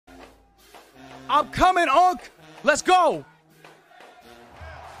I'm coming, Unc. Let's go.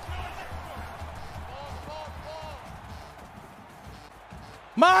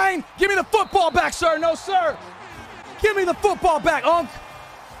 Mine. Give me the football back, sir. No, sir. Give me the football back, Unc.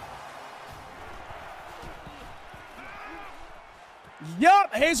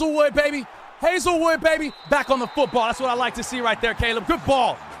 Yup. Hazelwood, baby. Hazelwood, baby. Back on the football. That's what I like to see right there, Caleb. Good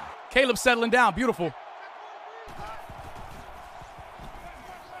ball. Caleb settling down. Beautiful.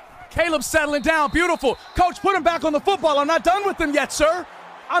 Caleb settling down. Beautiful. Coach, put him back on the football. I'm not done with him yet, sir.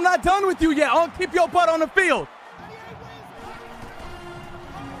 I'm not done with you yet. Unc, keep your butt on the field.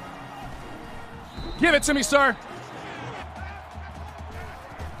 Give it to me, sir.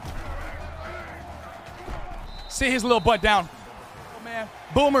 See his little butt down. Oh, man.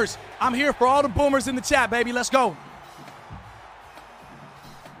 Boomers. I'm here for all the boomers in the chat, baby. Let's go.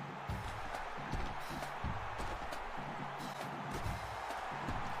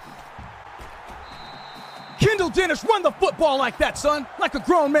 Kendall Dennis, run the football like that, son. Like a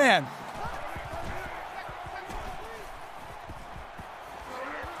grown man.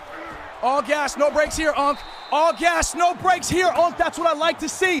 All gas, no brakes here, Unc. All gas, no brakes here, Unc. That's what I like to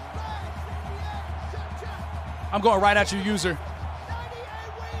see. I'm going right at you, user.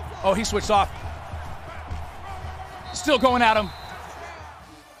 Oh, he switched off. Still going at him.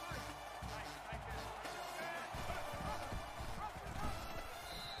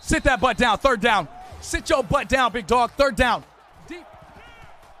 Sit that butt down, third down. Sit your butt down, big dog, third down. Deep.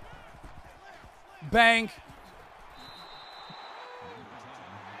 Bang.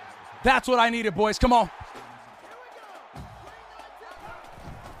 That's what I needed, boys. Come on.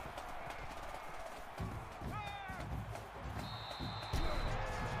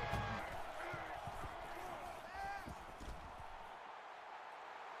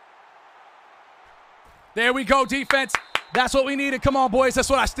 There we go, defense. That's what we needed. Come on, boys. That's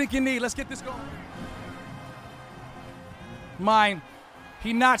what I stinking need. Let's get this going. Mine.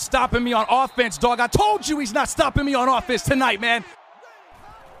 He not stopping me on offense, dog. I told you he's not stopping me on offense tonight, man.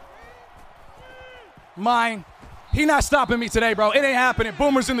 Mine. He not stopping me today, bro. It ain't happening.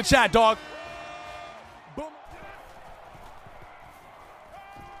 Boomers in the chat, dog. Boom.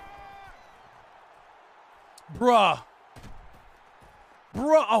 Bruh.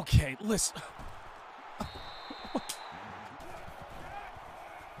 Bruh. Okay, listen.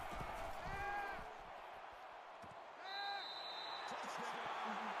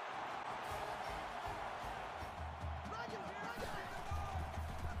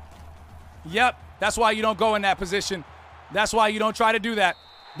 Yep, that's why you don't go in that position. That's why you don't try to do that.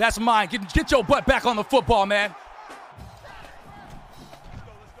 That's mine. Get your butt back on the football, man.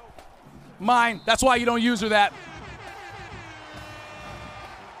 Mine. That's why you don't use her that.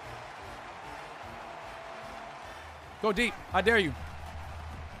 Go deep. I dare you.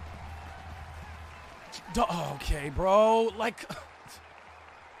 Okay, bro. Like,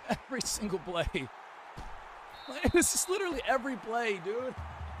 every single play. Like, this is literally every play, dude.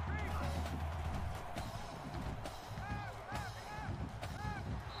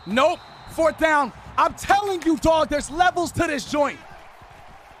 Nope. Fourth down. I'm telling you, dog, there's levels to this joint.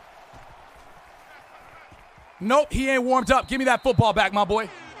 Nope, he ain't warmed up. Give me that football back, my boy.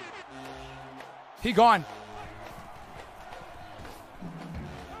 He gone.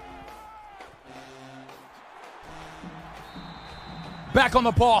 Back on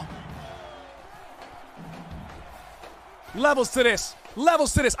the ball. Levels to this.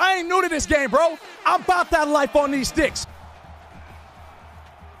 Levels to this. I ain't new to this game, bro. I'm about that life on these sticks.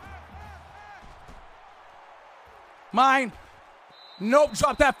 Mine. Nope,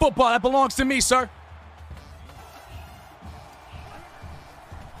 drop that football. That belongs to me, sir.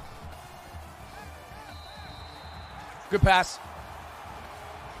 Good pass.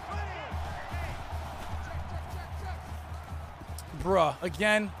 Bruh,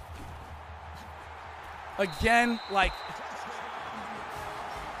 again. Again, like.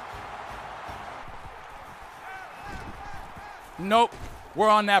 Nope, we're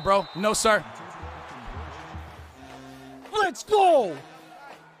on that, bro. No, sir. Let's go!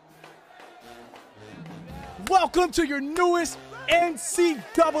 Welcome to your newest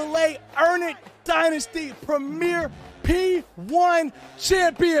NCAA Earn It Dynasty Premier P1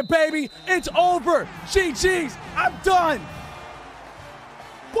 champion, baby. It's over. GG's. I'm done.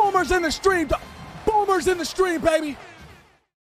 Boomers in the stream. Boomers in the stream, baby.